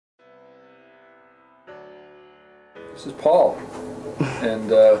This is Paul, and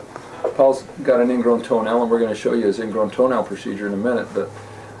Paul's got an ingrown toenail, and we're going to show you his ingrown toenail procedure in a minute. But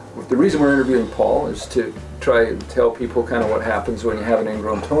the reason we're interviewing Paul is to try and tell people kind of what happens when you have an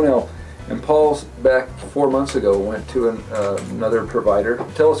ingrown toenail. And Paul's back 4 months ago went to another provider.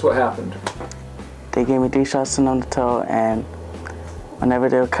 Tell us what happened. They gave me 3 shots to numb the toe, and whenever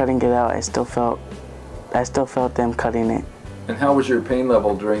they were cutting it out, I still felt them cutting it. And how was your pain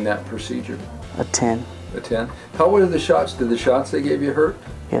level during that procedure? A 10. A 10. How were the shots? Did the shots they gave you hurt?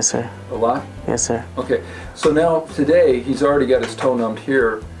 Yes, sir. A lot? Yes, sir. Okay. So now today he's already got his toe numbed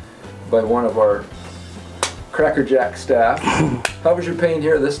here by one of our Cracker Jack staff. How was your pain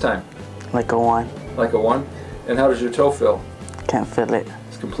here this time? Like a 1. Like a 1? And how does your toe feel? Can't feel it.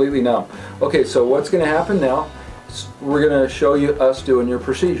 It's completely numb. Okay, so what's going to happen now? We're going to show you us doing your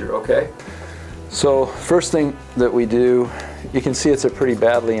procedure, okay? So first thing that we do, you can see it's a pretty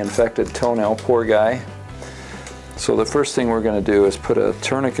badly infected toenail, poor guy. So the first thing we're going to do is put a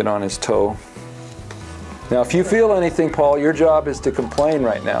tourniquet on his toe. Now if you feel anything, Paul, your job is to complain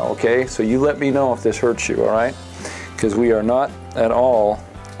right now, okay? So you let me know if this hurts you, all right? Because we are not at all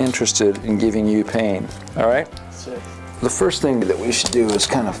interested in giving you pain, all right? Sir. The first thing that we should do is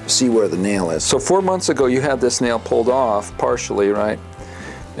kind of see where the nail is. So 4 months ago you had this nail pulled off partially, right?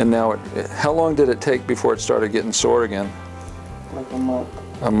 And now, how long did it take before it started getting sore again? Like a month.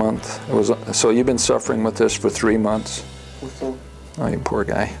 A month. It was, so you've been suffering with this for 3 months? Yes, sir. Oh, you poor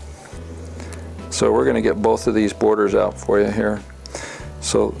guy. So we're going to get both of these borders out for you here.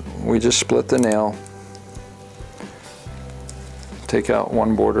 So we just split the nail. Take out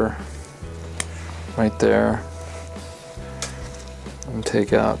one border right there. And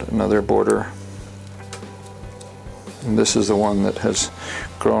take out another border. And this is the one that has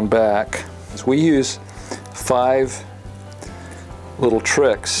grown back. We use 5 little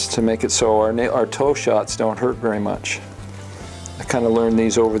tricks to make it so our toe shots don't hurt very much. I kind of learned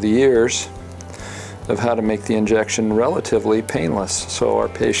these over the years of how to make the injection relatively painless so our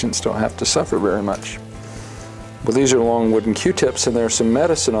patients don't have to suffer very much. Well, these are long wooden Q-tips, and there's some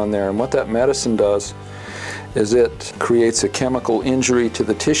medicine on there, and what that medicine does is it creates a chemical injury to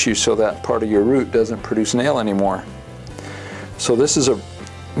the tissue so that part of your root doesn't produce nail anymore. So this is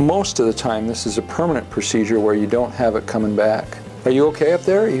most of the time, this is a permanent procedure where you don't have it coming back. Are you okay up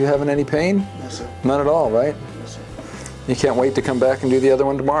there? Are you having any pain? Yes, sir. None at all, right? Yes, sir. You can't wait to come back and do the other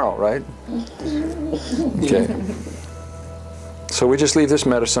one tomorrow, right? Okay. So we just leave this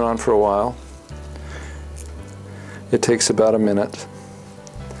medicine on for a while. It takes about a minute.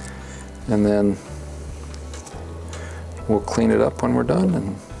 And then we'll clean it up when we're done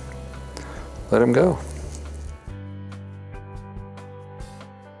and let him go.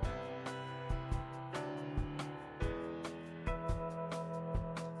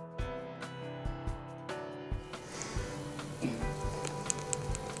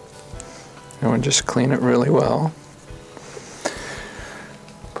 And we'll just clean it really well.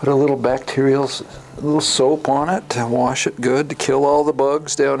 Put a little a little soap on it to wash it good to kill all the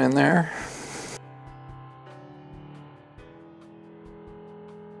bugs down in there.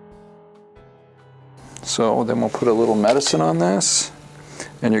 So then we'll put a little medicine on this,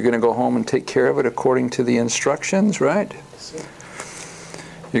 and you're going to go home and take care of it according to the instructions, right? Yes, sir.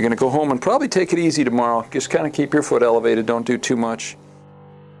 You're going to go home and probably take it easy tomorrow. Just kind of keep your foot elevated, don't do too much.